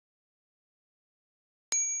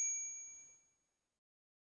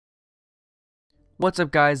What's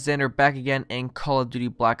up guys, Xander back again in Call of Duty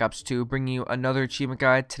Black Ops 2, bringing you another achievement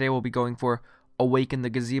guide. Today we'll be going for Awaken the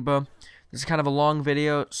Gazebo. This is kind of a long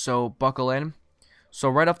video, so buckle in. So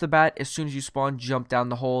right off the bat, as soon as you spawn, jump down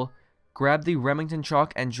the hole, grab the Remington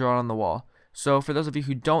chalk and draw it on the wall. So for those of you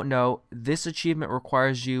who don't know, this achievement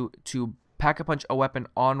requires you to pack-a-punch a weapon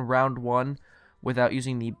on round 1 without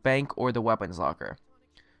using the bank or the weapons locker.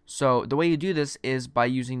 So the way you do this is by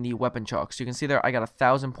using the weapon chalk. So you can see there I got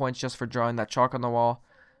 1,000 points just for drawing that chalk on the wall,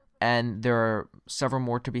 and there are several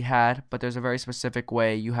more to be had, but there's a very specific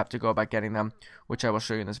way you have to go about getting them, which I will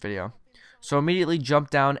show you in this video. So immediately jump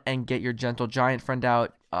down and get your gentle giant friend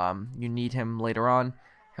out. You need him later on.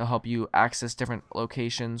 He'll help you access different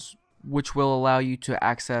locations, which will allow you to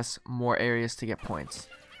access more areas to get points.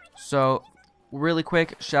 So really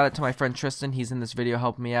quick, shout out to my friend Tristan. He's in this video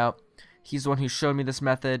helping me out. He's the one who showed me this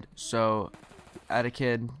method. So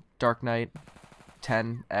Addakid, Dark Knight,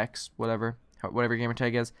 10x, whatever your gamer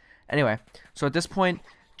tag is. Anyway, so at this point,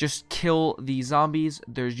 just kill the zombies.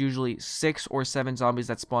 There's usually 6 or 7 zombies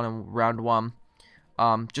that spawn in round 1.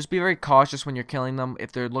 Just be very cautious when you're killing them.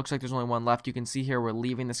 If there looks like there's only one left, you can see here we're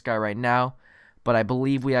leaving this guy right now. But I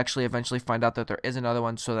believe we actually eventually find out that there is another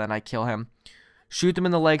one, so then I kill him. Shoot them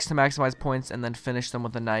in the legs to maximize points, and then finish them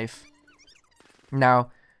with a knife.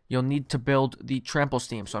 Now, you'll need to build the trample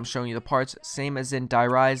steam. So I'm showing you the parts, same as in Die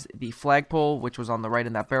Rise, the flagpole, which was on the right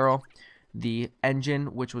in that barrel, the engine,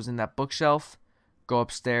 which was in that bookshelf. Go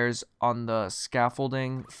upstairs on the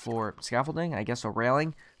scaffolding, I guess a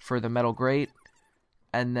railing for the metal grate,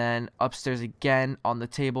 and then upstairs again on the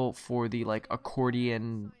table for the like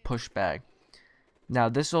accordion push bag. Now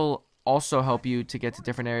this will also help you to get to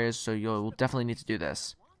different areas, so you'll definitely need to do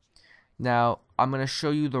this. Now I'm going to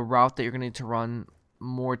show you the route that you're going to need to run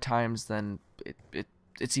more times than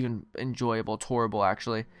it's even enjoyable. It's horrible,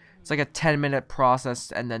 actually. It's like a 10-minute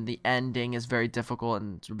process, and then the ending is very difficult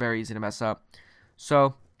and it's very easy to mess up.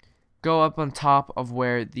 So go up on top of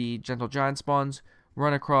where the gentle giant spawns,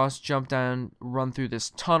 run across, jump down, run through this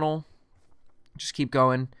tunnel, just keep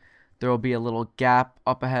going. There will be a little gap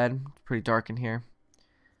up ahead. It's pretty dark in here,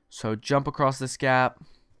 so jump across this gap,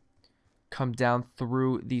 come down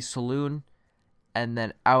through the saloon, and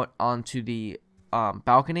then out onto the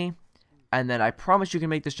balcony, and then I promise you can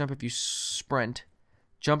make this jump if you sprint.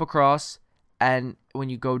 Jump across, and when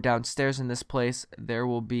you go downstairs in this place, there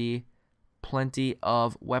will be plenty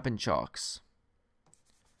of weapon chalks.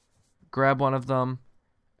 Grab one of them,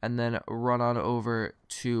 and then run on over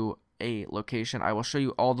to a location. I will show you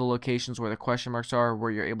all the locations where the question marks are,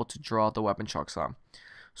 where you're able to draw the weapon chalks on.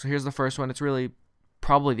 So here's the first one. It's really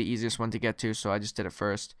probably the easiest one to get to, so I just did it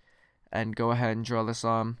first. And go ahead and draw this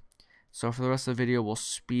on. So for the rest of the video, we'll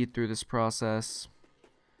speed through this process.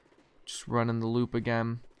 Just run in the loop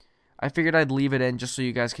again. I figured I'd leave it in just so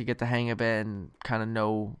you guys could get the hang of it and kind of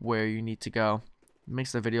know where you need to go. It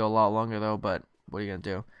makes the video a lot longer though, but what are you going to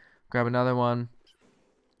do? Grab another one.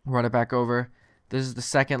 Run it back over. This is the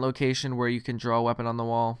second location where you can draw a weapon on the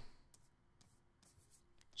wall.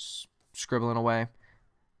 Just scribbling away.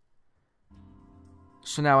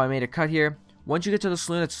 So now I made a cut here. Once you get to the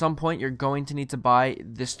saloon, at some point, you're going to need to buy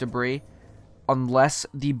this debris. Unless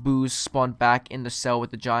the booze spawned back in the cell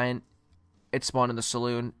with the giant, it spawned in the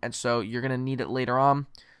saloon. And so you're going to need it later on.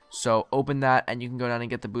 So open that and you can go down and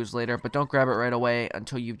get the booze later. But don't grab it right away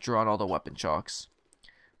until you've drawn all the weapon chalks.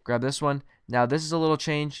 Grab this one. Now this is a little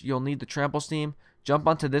change. You'll need the trample steam. Jump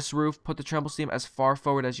onto this roof. Put the trample steam as far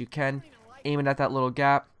forward as you can. Aim it at that little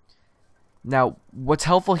gap. Now, what's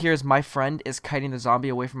helpful here is my friend is kiting the zombie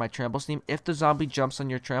away from my trample steam. If the zombie jumps on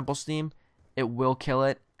your trample steam, it will kill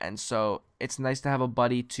it. And so it's nice to have a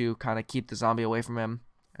buddy to kind of keep the zombie away from him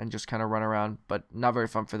and just kind of run around, but not very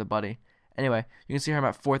fun for the buddy. Anyway, you can see here I'm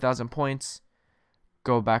at 4,000 points.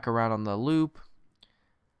 Go back around on the loop.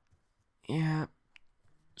 Yeah.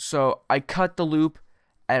 So I cut the loop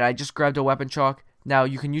and I just grabbed a weapon chalk. Now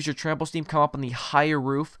you can use your trample steam, come up on the higher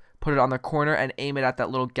roof, put it on the corner, and aim it at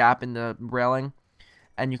that little gap in the railing.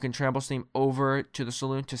 And you can trample steam over to the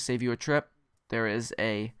saloon to save you a trip. There is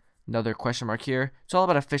another question mark here. It's all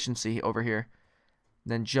about efficiency over here.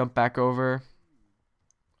 Then jump back over.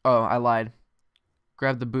 Oh, I lied.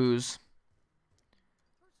 Grab the booze.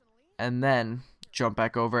 And then jump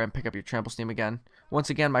back over and pick up your trample steam again.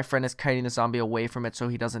 Once again, my friend is kiting the zombie away from it so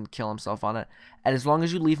he doesn't kill himself on it. And as long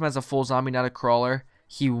as you leave him as a full zombie, not a crawler,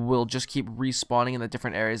 he will just keep respawning in the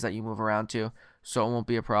different areas that you move around to, so it won't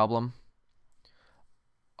be a problem.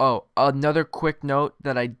 Oh, another quick note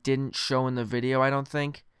that I didn't show in the video, I don't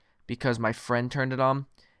think, because my friend turned it on,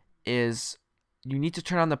 is you need to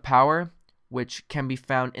turn on the power, which can be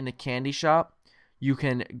found in the candy shop. you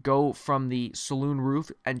can go from the saloon roof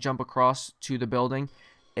and jump across to the building.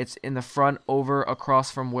 It's in the front, over across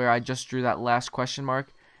from where I just drew that last question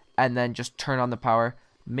mark, and then just turn on the power.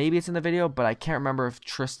 Maybe it's in the video, but I can't remember if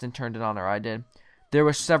Tristan turned it on or I did. There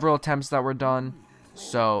were several attempts that were done,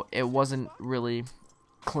 so it wasn't really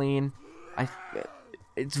clean.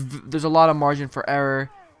 There's a lot of margin for error.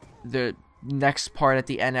 The next part at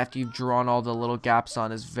the end, after you've drawn all the little gaps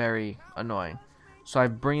on, is very annoying. So I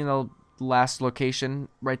bring in the last location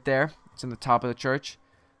right there. It's in the top of the church.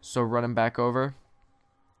 So running back over.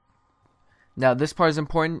 Now this part is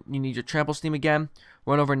important. You need your trample steam again.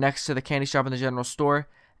 Run over next to the candy shop in the general store.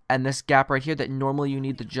 And this gap right here that normally you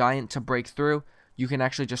need the giant to break through, you can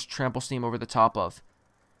actually just trample steam over the top of.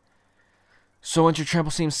 So once your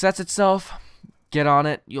trample steam sets itself, get on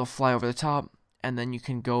it, you'll fly over the top, and then you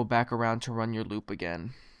can go back around to run your loop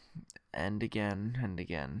again. And again, and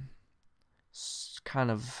again. It's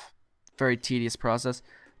kind of very tedious process,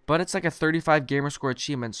 but it's like a 35 gamer score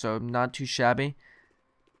achievement, so not too shabby.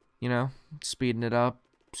 You know, speeding it up,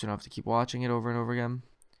 so you don't have to keep watching it over and over again.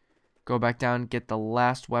 Go back down, get the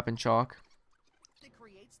last weapon chalk.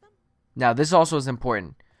 Now, this also is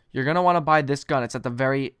important. You're going to want to buy this gun. It's at the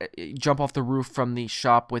very... jump off the roof from the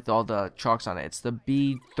shop with all the chalks on it. It's the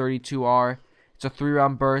B32R. It's a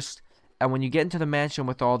 3-round burst. And when you get into the mansion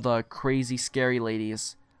with all the crazy, scary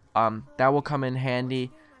ladies, that will come in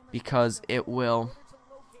handy because it will...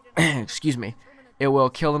 excuse me. It will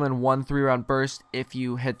kill them in one 3-round burst if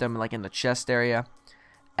you hit them like in the chest area.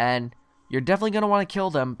 And you're definitely going to want to kill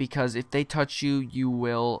them because if they touch you, you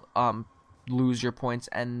will... lose your points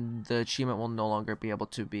and the achievement will no longer be able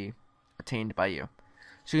to be attained by you.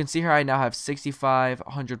 So you can see here I now have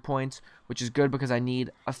 6,500 points, which is good because I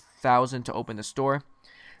need 1,000 to open this door.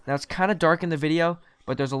 Now it's kind of dark in the video,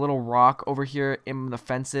 but there's a little rock over here in the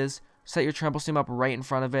fences. Set your trample steam up right in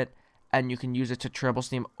front of it, and you can use it to trample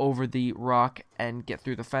steam over the rock and get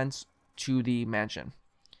through the fence to the mansion.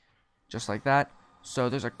 Just like that. So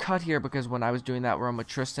there's a cut here because when I was doing that run with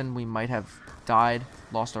Tristan, we might have died,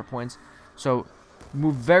 lost our points. So,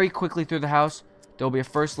 move very quickly through the house. There will be a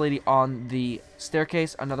first lady on the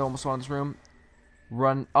staircase. Another one will spawn in this room.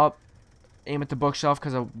 Run up. Aim at the bookshelf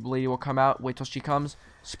because a lady will come out. Wait till she comes.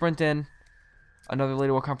 Sprint in. Another lady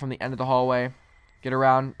will come from the end of the hallway. Get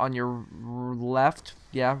around on your left.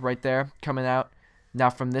 Yeah, right there. Coming out. Now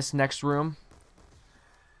from this next room.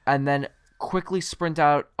 And then quickly sprint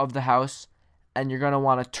out of the house. And you're going to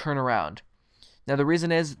want to turn around. Now the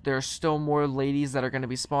reason is there are still more ladies that are going to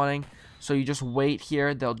be spawning. So you just wait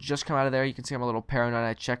here. They'll just come out of there. You can see I'm a little paranoid.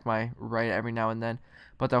 I check my right every now and then.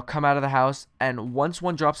 But they'll come out of the house. And once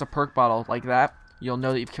one drops a perk bottle like that, you'll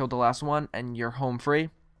know that you've killed the last one. And you're home free.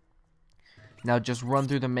 Now just run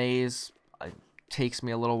through the maze. It takes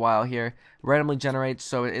me a little while here. Randomly generates,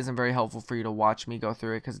 so it isn't very helpful for you to watch me go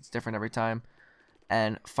through it. Because it's different every time.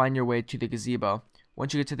 And find your way to the gazebo.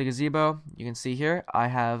 Once you get to the gazebo, you can see here I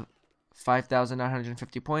have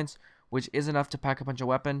 5,950 points. Which is enough to pack a bunch of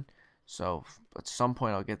weapon. So, at some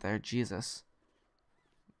point I'll get there. Jesus.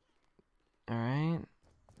 Alright.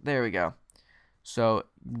 There we go. So,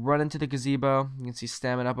 run into the gazebo. You can see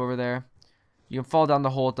stamina up over there. You can fall down the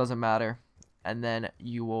hole. It doesn't matter. And then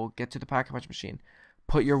you will get to the pack-a-punch machine.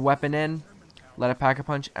 Put your weapon in. Let it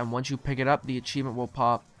pack-a-punch. And once you pick it up, the achievement will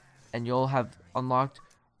pop. And you'll have unlocked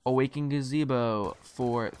Awaken Gazebo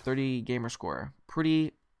for 30 gamer score.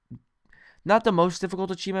 Pretty... not the most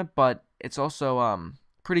difficult achievement, but it's also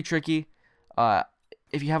pretty tricky.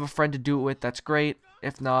 If you have a friend to do it with, that's great.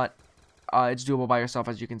 If not, it's doable by yourself.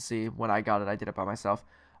 As you can see, when I got it, I did it by myself.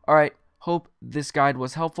 Alright, hope this guide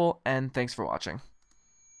was helpful, and thanks for watching.